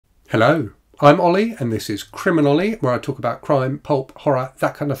Hello, I'm Ollie and this is Criminally, where I talk about crime, pulp, horror,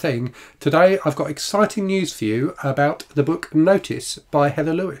 that kind of thing. Today I've got exciting news for you about the book Notice by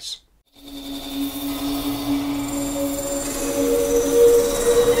Heather Lewis.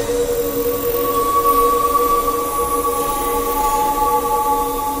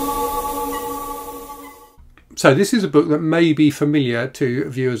 So this is a book that may be familiar to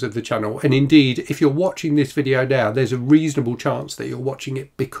viewers of the channel, and indeed if you're watching this video now there's a reasonable chance that you're watching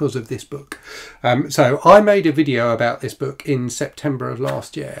it because of this book. So I made a video about this book in September of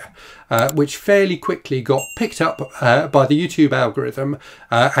last year, which fairly quickly got picked up by the YouTube algorithm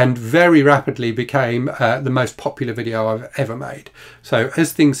and very rapidly became the most popular video I've ever made. So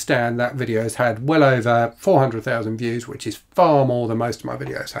as things stand, that video has had well over 400,000 views, which is far more than most of my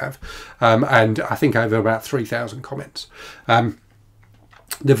videos have, and I think over about 3,000 comments.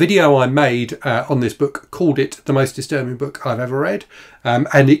 The video I made on this book called it the most disturbing book I've ever read,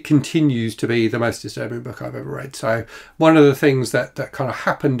 and it continues to be the most disturbing book I've ever read. So one of the things that kind of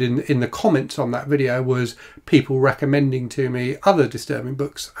happened in the comments on that video was people recommending to me other disturbing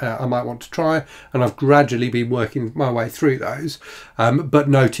books I might want to try, and I've gradually been working my way through those. But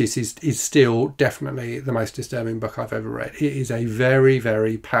Notice is still definitely the most disturbing book I've ever read. It is a very,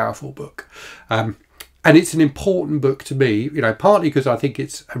 very powerful book. And it's an important book to me, you know, partly because I think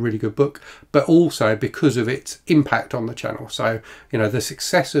it's a really good book, but also because of its impact on the channel. So, you know, the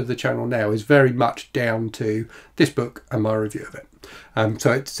success of the channel now is very much down to this book and my review of it.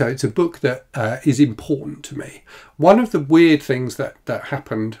 So it's a book that is important to me. One of the weird things that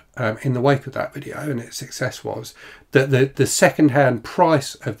happened in the wake of that video and its success was that the second-hand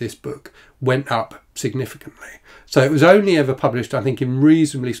price of this book went up significantly. So it was only ever published, I think, in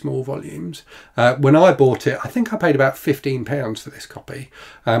reasonably small volumes. When I bought it, I think I paid about £15 for this copy,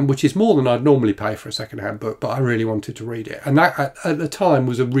 which is more than I'd normally pay for a second-hand book, but I really wanted to read it. And that, at the time,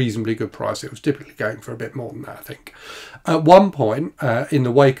 was a reasonably good price. It was typically going for a bit more than that, I think. At one point, in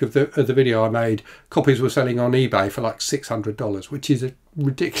the wake of the video I made, copies were selling on eBay for like $600, which is a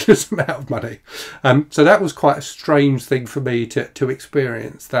ridiculous amount of money. So that was quite a strange thing for me to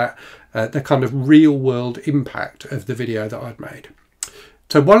experience, that the kind of real world impact of the video that I'd made.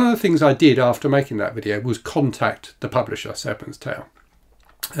 So one of the things I did after making that video was contact the publisher, Serpent's Tail,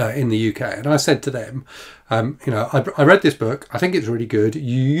 in the UK, and I said to them, you know, I read this book, I think it's really good.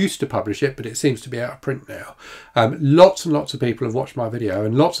 You used to publish it, but it seems to be out of print now. Lots and lots of people have watched my video,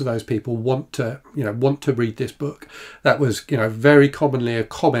 and lots of those people want to read this book. That was, you know, very commonly a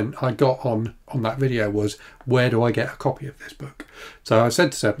comment I got on that video was, where do I get a copy of this book? So I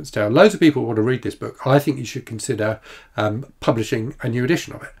said to Serpent's Tail, loads of people want to read this book. I think you should consider publishing a new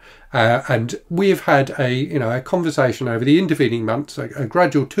edition of it. And we have had a conversation over the intervening months, a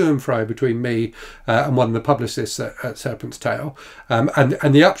gradual to and fro between me and one of the publicists at Serpent's Tail,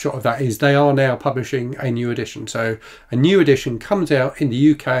 and the upshot of that is they are now publishing a new edition. So a new edition comes out in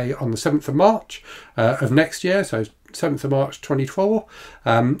the UK on the 7th of March of next year, so 7th of March 2024,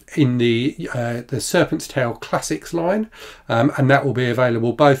 in the Serpent's Tail Classics line, and that will be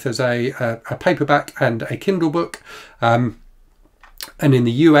available both as a paperback and a Kindle book. And in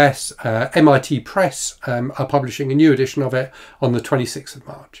the US, MIT Press are publishing a new edition of it on the 26th of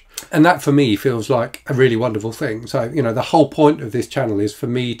March. And that for me feels like a really wonderful thing. So, you know, the whole point of this channel is for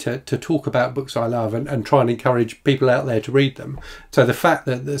me to talk about books I love and try and encourage people out there to read them. So the fact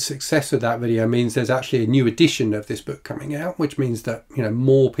that the success of that video means there's actually a new edition of this book coming out, which means that, you know,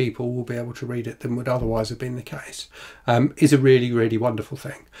 more people will be able to read it than would otherwise have been the case, is a really, really wonderful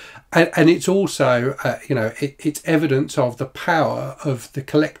thing. And it's also, you know, it's evidence of the power of the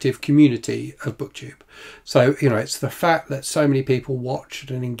collective community of BookTube. So, you know, it's the fact that so many people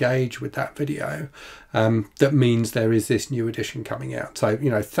watched and engaged with that video that means there is this new edition coming out. So, you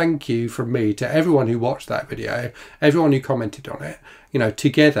know, thank you from me to everyone who watched that video, everyone who commented on it. You know,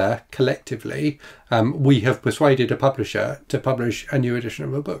 together, collectively, we have persuaded a publisher to publish a new edition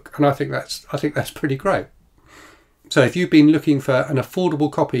of a book, and I think that's pretty great. So if you've been looking for an affordable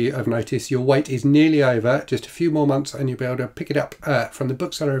copy of Notice, your wait is nearly over, just a few more months and you'll be able to pick it up from the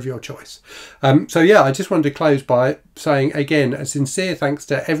bookseller of your choice. So yeah, I just wanted to close by saying again, a sincere thanks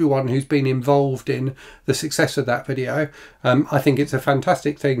to everyone who's been involved in the success of that video. I think it's a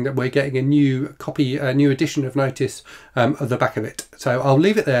fantastic thing that we're getting a new copy, a new edition of Notice at the back of it. So I'll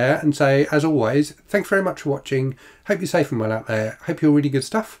leave it there and say, as always, thanks very much for watching. Hope you're safe and well out there. Hope you're reading good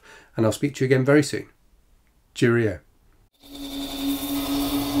stuff, and I'll speak to you again very soon. Cheerio.